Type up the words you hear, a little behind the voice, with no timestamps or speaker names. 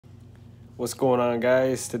What's going on,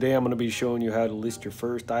 guys? Today I'm going to be showing you how to list your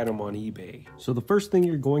first item on eBay. So the first thing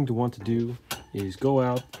you're going to want to do is go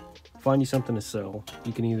out, find you something to sell.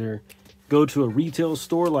 You can either go to a retail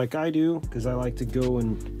store like I do, because I like to go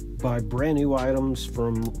and buy brand new items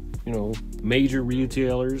from, major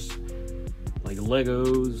retailers like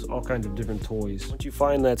Legos, all kinds of different toys. Once you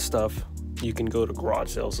find that stuff, you can go to garage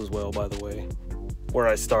sales as well, by the way. Where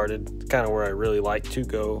I started, kind of where I really like to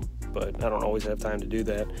go, but I don't always have time to do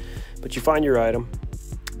that. But you find your item,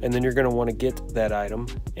 and then you're going to want to get that item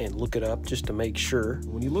and look it up just to make sure.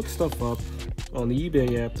 When you look stuff up on the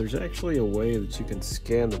eBay app, there's actually a way that you can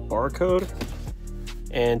scan the barcode.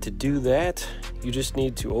 And to do that, you just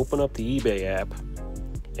need to open up the eBay app,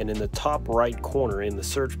 and in the top right corner in the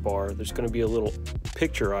search bar, there's going to be a little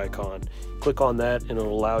picture icon. Click on that and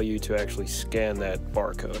it'll allow you to actually scan that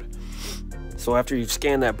barcode. So after you've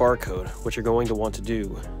scanned that barcode, what you're going to want to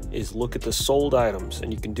do is look at the sold items,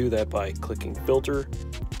 and you can do that by clicking filter,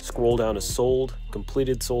 scroll down to sold,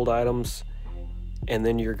 completed sold items, and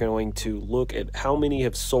then you're going to look at how many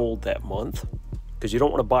have sold that month, because you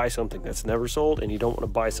don't want to buy something that's never sold, and you don't want to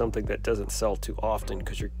buy something that doesn't sell too often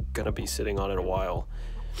because you're going to be sitting on it a while.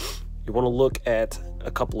 You want to look at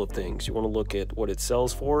a couple of things. You want to look at what it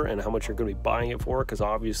sells for and how much you're going to be buying it for, because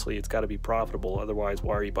obviously it's got to be profitable, otherwise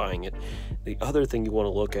why are you buying it? The other thing you want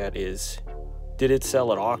to look at is, did it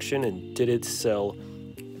sell at auction and did it sell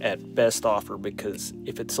at best offer? Because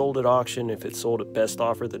if it sold at auction, if it sold at best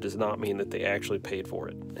offer, that does not mean that they actually paid for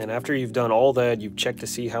it. And after you've done all that, you've checked to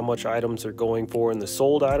see how much items are going for in the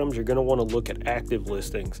sold items, you're going to want to look at active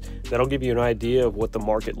listings. That'll give you an idea of what the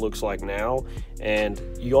market looks like now. And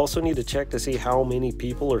you also need to check to see how many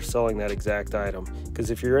people are selling that exact item. Because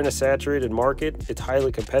if you're in a saturated market, it's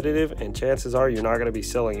highly competitive, and chances are you're not going to be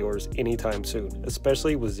selling yours anytime soon,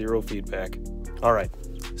 especially with zero feedback. All right,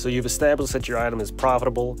 so you've established that your item is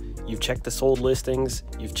profitable, you've checked the sold listings,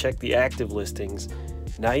 you've checked the active listings.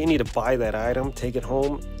 Now you need to buy that item, take it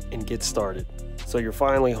home, and get started. So you're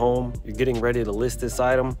finally home, you're getting ready to list this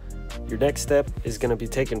item. Your next step is going to be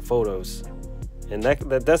taking photos. And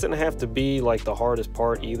that doesn't have to be like the hardest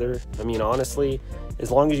part either. I mean, honestly, as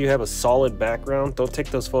long as you have a solid background, don't take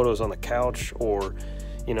those photos on the couch, or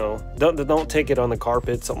don't take it on the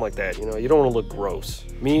carpet, something like that. You don't want to look gross.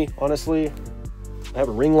 Me, honestly, I have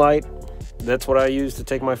a ring light. That's what I use to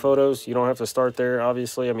take my photos. You don't have to start there,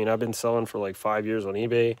 obviously. I mean, I've been selling for like 5 years on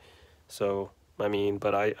eBay. So,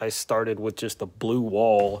 but I started with just a blue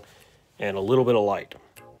wall and a little bit of light.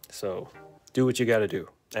 So, do what you got to do.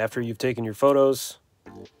 After you've taken your photos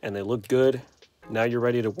and they look good, now you're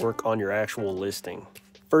ready to work on your actual listing.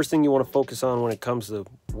 First thing you want to focus on when it comes to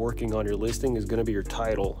working on your listing is going to be your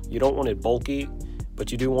title. You don't want it bulky,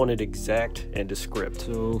 but you do want it exact and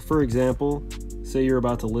descriptive. So, for example, say you're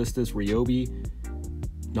about to list this Ryobi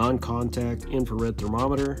non-contact infrared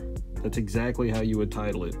thermometer. That's exactly how you would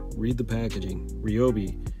title it. Read the packaging.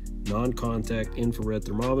 Ryobi non-contact infrared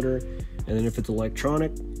thermometer. And then if it's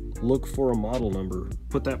electronic, look for a model number.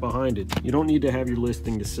 Put that behind it. You don't need to have your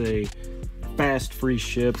listing to say fast, free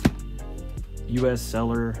ship, US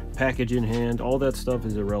seller, package in hand. All that stuff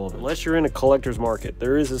is irrelevant unless you're in a collector's market.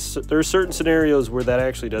 There are certain scenarios where that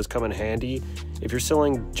actually does come in handy. If you're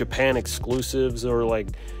selling Japan exclusives or like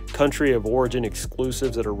country of origin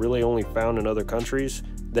exclusives that are really only found in other countries,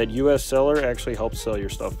 that US seller actually helps sell your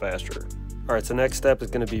stuff faster. All right, so next step is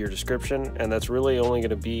going to be your description, and that's really only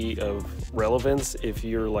going to be of relevance if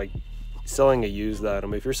you're like selling a used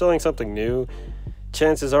item. If you're selling something new,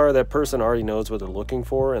 chances are that person already knows what they're looking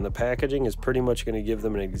for, and the packaging is pretty much going to give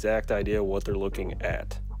them an exact idea of what they're looking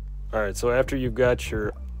at. All right, so after you've got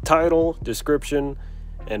your title, description,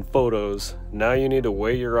 and photos, now you need to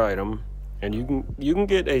weigh your item, and you can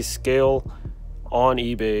get a scale on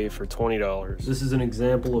eBay for $20. This is an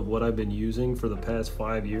example of what I've been using for the past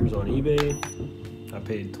 5 years on eBay. I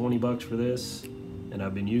paid 20 bucks for this, and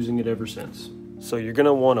I've been using it ever since. So you're going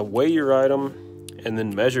to want to weigh your item and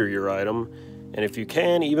then measure your item. And if you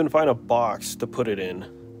can, even find a box to put it in,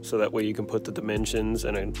 so that way you can put the dimensions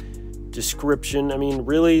and a description. I mean,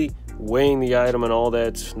 really weighing the item and all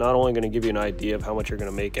that's not only going to give you an idea of how much you're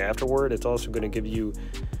going to make afterward, it's also going to give you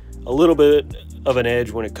a little bit of an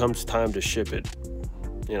edge when it comes time to ship it.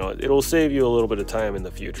 It'll save you a little bit of time in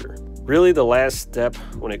the future. Really, the last step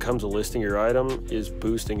when it comes to listing your item is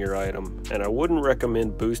boosting your item. And I wouldn't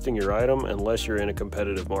recommend boosting your item unless you're in a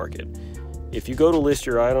competitive market. If you go to list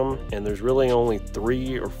your item and there's really only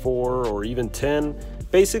 3 or 4 or even 10,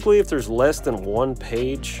 basically if there's less than 1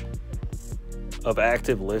 page of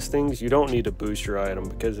active listings, you don't need to boost your item,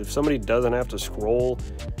 because if somebody doesn't have to scroll,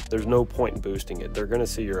 there's no point in boosting it. They're going to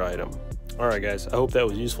see your item. All right, guys, I hope that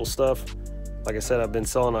was useful stuff. Like I said, I've been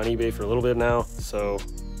selling on eBay for a little bit now, so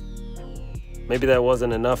maybe that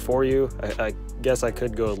wasn't enough for you. I guess I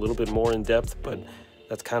could go a little bit more in depth, but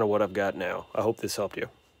that's kind of what I've got now. I hope this helped you.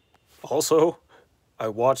 Also, I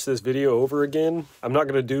watched this video over again. I'm not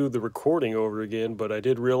going to do the recording over again, but I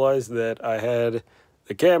did realize that I had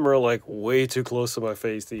the camera like way too close to my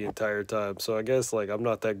face the entire time. So I guess like I'm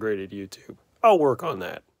not that great at YouTube. I'll work on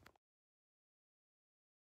that.